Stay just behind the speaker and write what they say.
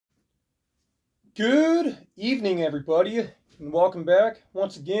Good evening, everybody, and welcome back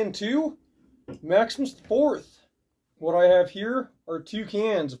once again to Maximus the Fourth. What I have here are two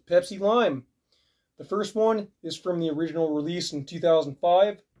cans of Pepsi Lime. The first one is from the original release in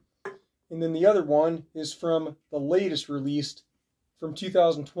 2005, and then the other one is from the latest release from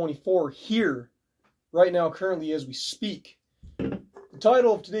 2024 here, right now, currently as we speak. The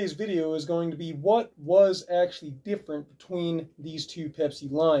title of today's video is going to be what was actually different between these two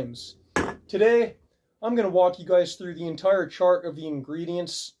Pepsi Limes. Today, I'm going to walk you guys through the entire chart of the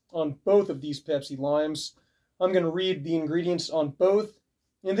ingredients on both of these Pepsi Limes. I'm going to read the ingredients on both,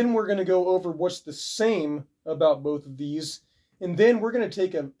 and then we're going to go over what's the same about both of these, and then we're going to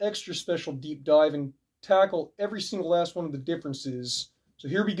take an extra special deep dive and tackle every single last one of the differences. So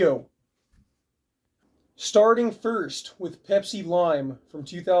here we go. Starting first with Pepsi Lime from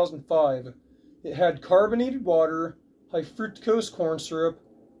 2005. It had carbonated water, high fructose corn syrup,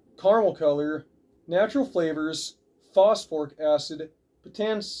 caramel color, natural flavors, phosphoric acid,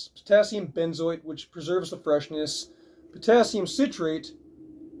 potassium benzoate, which preserves the freshness, potassium citrate,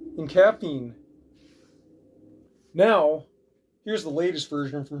 and caffeine. Now, here's the latest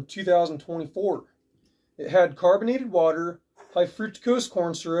version from 2024. It had carbonated water, high fructose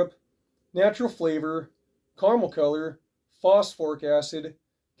corn syrup, natural flavor, caramel color, phosphoric acid,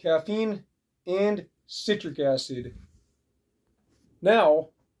 caffeine, and citric acid. Now,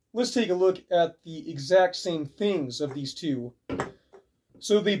 let's take a look at the exact same things of these two.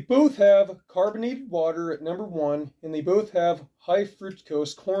 So they both have carbonated water at number 1, and they both have high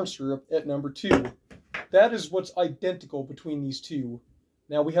fructose corn syrup at number 2. That is what's identical between these two.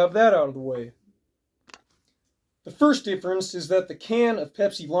 Now we have that out of the way. The first difference is that the can of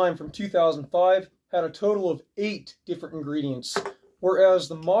Pepsi Lime from 2005 had a total of 8 different ingredients, whereas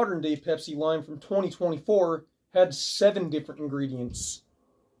the modern day Pepsi Lime from 2024 had 7 different ingredients.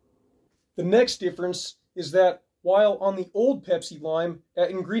 The next difference is that while on the old Pepsi Lime,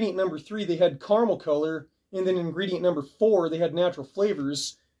 at ingredient number 3 they had caramel color, and then ingredient number 4 they had natural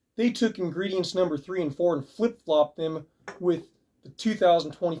flavors, they took ingredients number 3 and 4 and flip-flopped them with the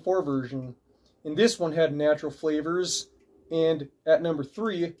 2024 version. And this one had natural flavors, and at number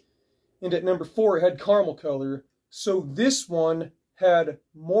 3, and at number 4 it had caramel color. So this one had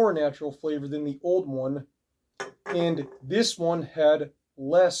more natural flavor than the old one, and this one had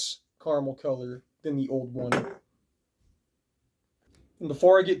less caramel color than the old one. And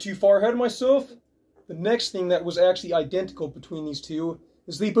before I get too far ahead of myself, the next thing that was actually identical between these two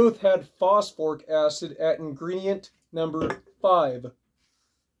is they both had phosphoric acid at ingredient number 5.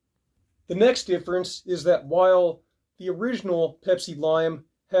 The next difference is that while the original Pepsi Lime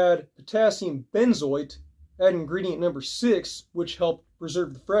had potassium benzoate at ingredient number 6, which helped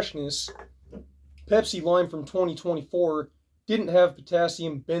preserve the freshness, Pepsi Lime from 2024 didn't have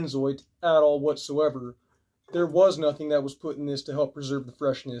potassium benzoate at all whatsoever. There was nothing that was put in this to help preserve the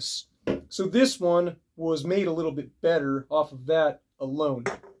freshness. So this one was made a little bit better off of that alone.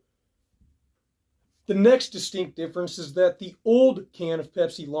 The next distinct difference is that the old can of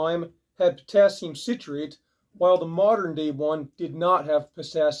Pepsi Lime had potassium citrate, while the modern day one did not have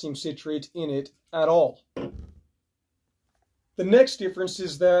potassium citrate in it at all. The next difference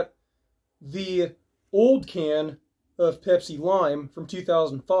is that the old can of Pepsi Lime from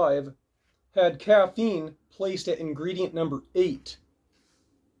 2005 had caffeine placed at ingredient number 8,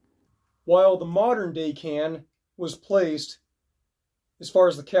 while the modern day can was placed, as far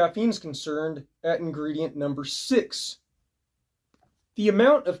as the caffeine is concerned, at ingredient number 6. The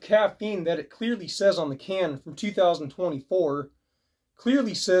amount of caffeine that it clearly says on the can from 2024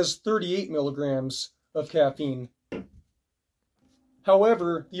 clearly says 38 milligrams of caffeine.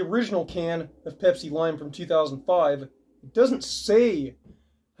 However, the original can of Pepsi Lime from 2005, it doesn't say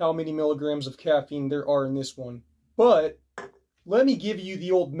how many milligrams of caffeine there are in this one. But let me give you the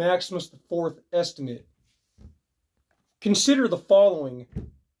old Maximus the Fourth estimate. Consider the following.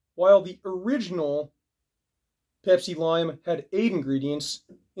 While the original Pepsi Lime had 8 ingredients,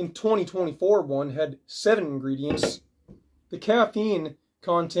 in 2024 one had 7 ingredients, the caffeine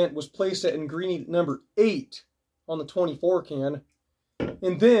content was placed at ingredient number 8 on the 24 can,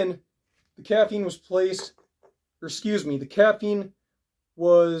 and then the caffeine was the caffeine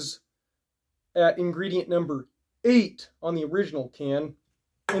was at ingredient number 8 on the original can,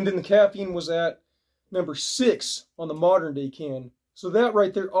 and then the caffeine was at number 6 on the modern day can. So that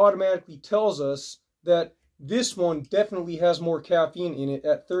right there automatically tells us that this one definitely has more caffeine in it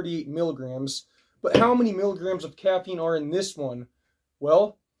at 38 milligrams. But how many milligrams of caffeine are in this one?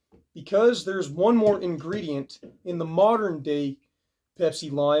 Well, because there's one more ingredient in the modern day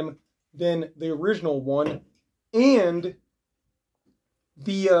Pepsi Lime than the original one, and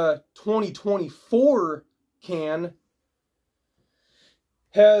The 2024 can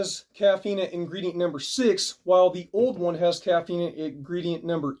has caffeine at ingredient number 6, while the old one has caffeine at ingredient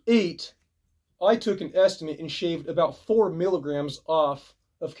number 8. I took an estimate and shaved about 4 milligrams off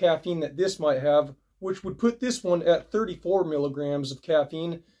of caffeine that this might have, which would put this one at 34 milligrams of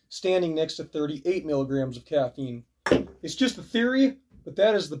caffeine, standing next to 38 milligrams of caffeine. It's just a theory, but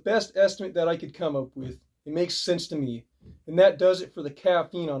that is the best estimate that I could come up with. It makes sense to me. And that does it for the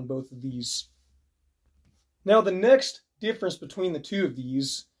caffeine on both of these. Now the next difference between the two of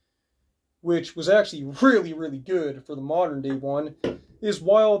these, which was actually really, really good for the modern day one, is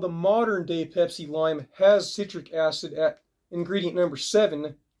while the modern day Pepsi Lime has citric acid at ingredient number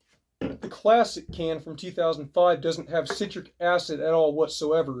 7, the classic can from 2005 doesn't have citric acid at all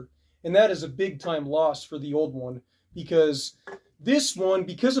whatsoever. And that is a big time loss for the old one, because this one,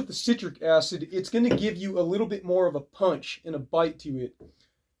 because of the citric acid, it's going to give you a little bit more of a punch and a bite to it.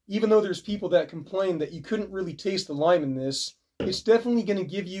 Even though there's people that complain that you couldn't really taste the lime in this, it's definitely going to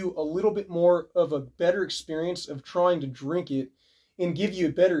give you a little bit more of a better experience of trying to drink it, and give you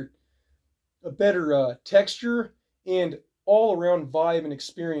a better texture and all-around vibe and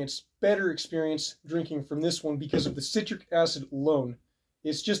experience, better experience drinking from this one because of the citric acid alone.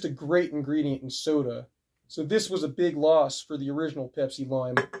 It's just a great ingredient in soda. So this was a big loss for the original Pepsi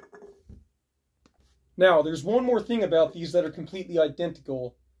Lime. Now, there's one more thing about these that are completely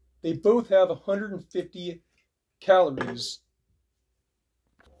identical. They both have 150 calories.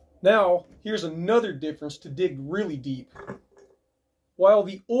 Now, here's another difference to dig really deep. While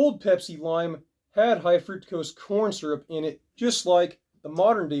the old Pepsi Lime had high fructose corn syrup in it, just like the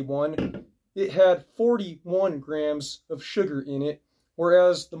modern day one, it had 41 grams of sugar in it,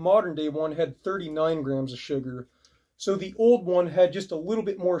 whereas the modern day one had 39 grams of sugar. So the old one had just a little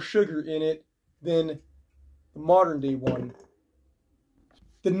bit more sugar in it than the modern day one.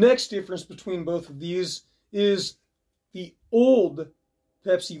 The next difference between both of these is the old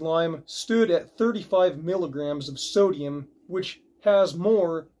Pepsi Lime stood at 35 milligrams of sodium, which has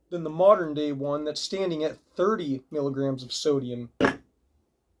more than the modern day one that's standing at 30 milligrams of sodium.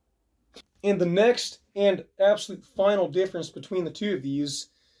 And the next and absolute final difference between the two of these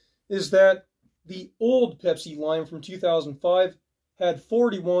is that the old Pepsi Lime from 2005 had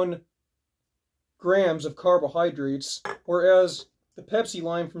 41 grams of carbohydrates, whereas the Pepsi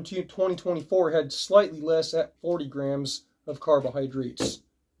Lime from 2024 had slightly less at 40 grams of carbohydrates.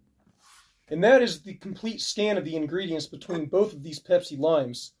 And that is the complete scan of the ingredients between both of these Pepsi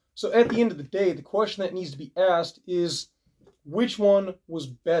Limes. So at the end of the day, the question that needs to be asked is, which one was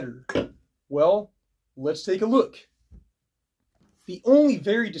better? Well, let's take a look. The only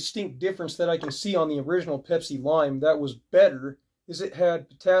very distinct difference that I can see on the original Pepsi Lime that was better is it had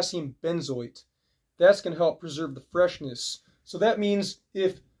potassium benzoate. That's going to help preserve the freshness. So that means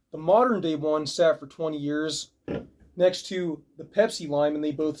if the modern day one sat for 20 years next to the Pepsi Lime and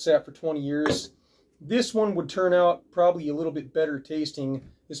they both sat for 20 years, this one would turn out probably a little bit better tasting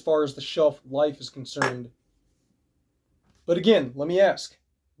as far as the shelf life is concerned. But again, let me ask,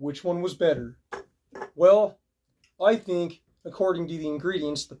 which one was better? Well, I think, according to the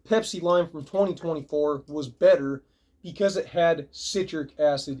ingredients, the Pepsi Lime from 2024 was better because it had citric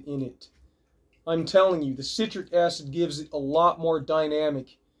acid in it. I'm telling you, the citric acid gives it a lot more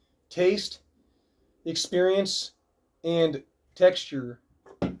dynamic taste, experience, and texture.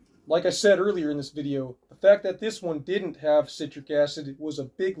 Like I said earlier in this video, the fact that this one didn't have citric acid was a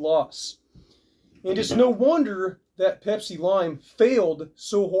big loss. And it's no wonder that Pepsi Lime failed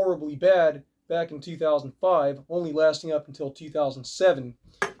so horribly bad back in 2005, only lasting up until 2007.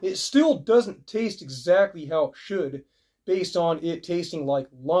 It still doesn't taste exactly how it should, based on it tasting like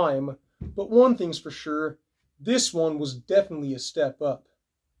lime, but one thing's for sure, this one was definitely a step up.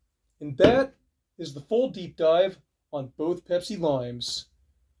 And that is the full deep dive on both Pepsi Limes.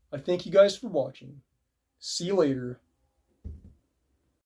 I thank you guys for watching. See you later.